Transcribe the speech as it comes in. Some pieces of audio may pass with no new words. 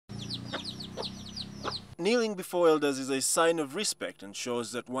Kneeling before elders is a sign of respect and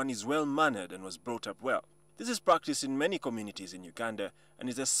shows that one is well-mannered and was brought up well. This is practiced in many communities in Uganda and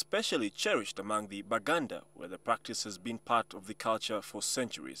is especially cherished among the baganda, where the practice has been part of the culture for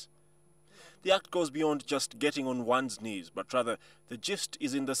centuries. The act goes beyond just getting on one's knees, but rather the gist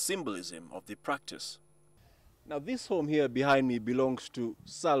is in the symbolism of the practice. Now this home here behind me belongs to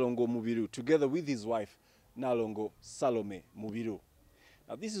Salongo Mubiru, together with his wife, Nalongo Salome Mubiru.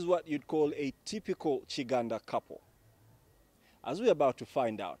 Now this is what you'd call a typical Kiganda couple. As we're about to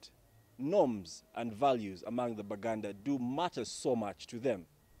find out, norms and values among the baganda do matter so much to them.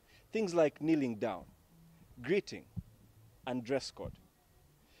 Things like kneeling down, greeting, and dress code.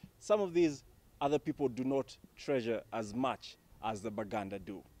 Some of these other people do not treasure as much as the baganda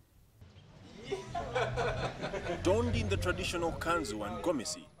do. Donned in the traditional kanzu and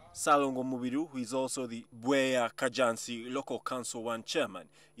gomesi, Salongo Mubiru, who is also the Bweya Kajansi Local Council 1 chairman,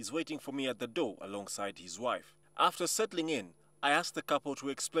 is waiting for me at the door alongside his wife. After settling in, I asked the couple to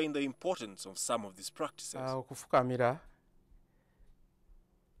explain the importance of some of these practices.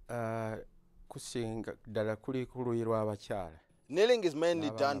 Kneeling is mainly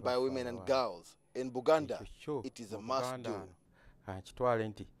done by women and girls. In Uganda, it is a must do.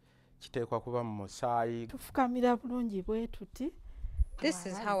 This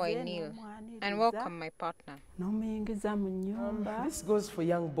is how I kneel and welcome my partner. This goes for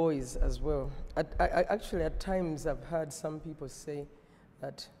young boys as well. Actually, at times I've heard some people say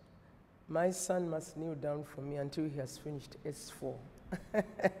that my son must kneel down for me until he has finished S4.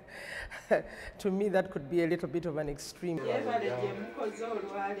 To me, that could be a little bit of an extreme.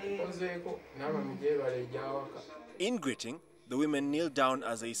 In greeting, the women kneel down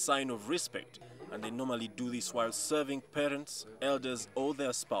as a sign of respect, and they normally do this while serving parents, elders, or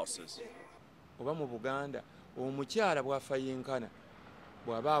their spouses. In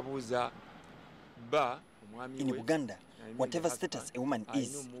Uganda, whatever status a woman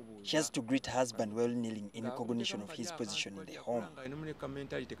is, she has to greet her husband while kneeling in recognition of his position in the home.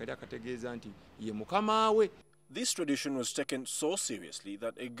 This tradition was taken so seriously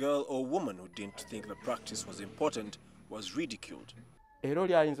that a girl or woman who didn't think the practice was important was ridiculed. An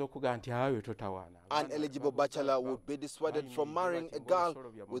eligible bachelor would be dissuaded from marrying a girl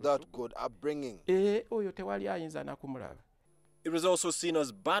without good upbringing. It was also seen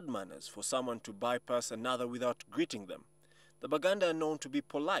as bad manners for someone to bypass another without greeting them. The baganda are known to be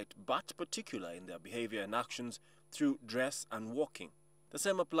polite but particular in their behavior and actions through dress and walking. The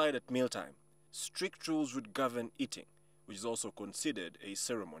same applied at mealtime. Strict rules would govern eating, which is also considered a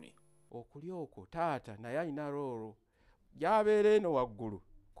ceremony. The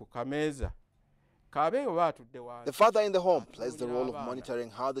father in the home plays the role of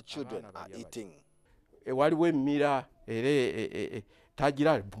monitoring how the children are eating.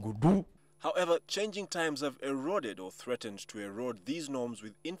 However, changing times have eroded or threatened to erode these norms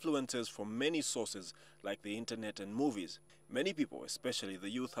with influences from many sources like the internet and movies. Many people, especially the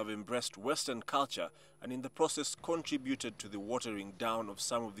youth, have embraced Western culture and in the process contributed to the watering down of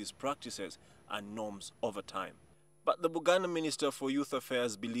some of these practices and norms over time. But the Buganda Minister for Youth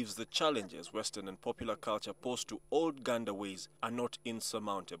Affairs believes the challenges Western and popular culture pose to old Uganda ways are not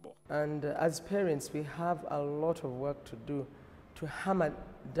insurmountable. And as parents, we have a lot of work to do to hammer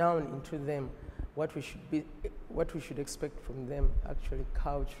down into them what we should expect from them actually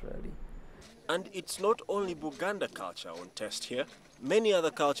culturally. And it's not only Buganda culture on test here. Many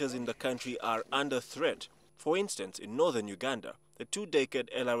other cultures in the country are under threat. For instance, in northern Uganda, the 2-decade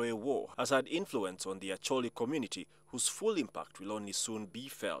LRA war has had influence on the Acholi community, whose full impact will only soon be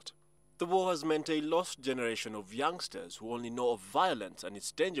felt. The war has meant a lost generation of youngsters who only know of violence and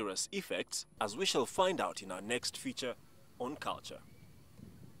its dangerous effects, as we shall find out in our next feature on culture.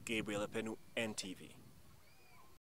 Gabriel Epenu, NTV.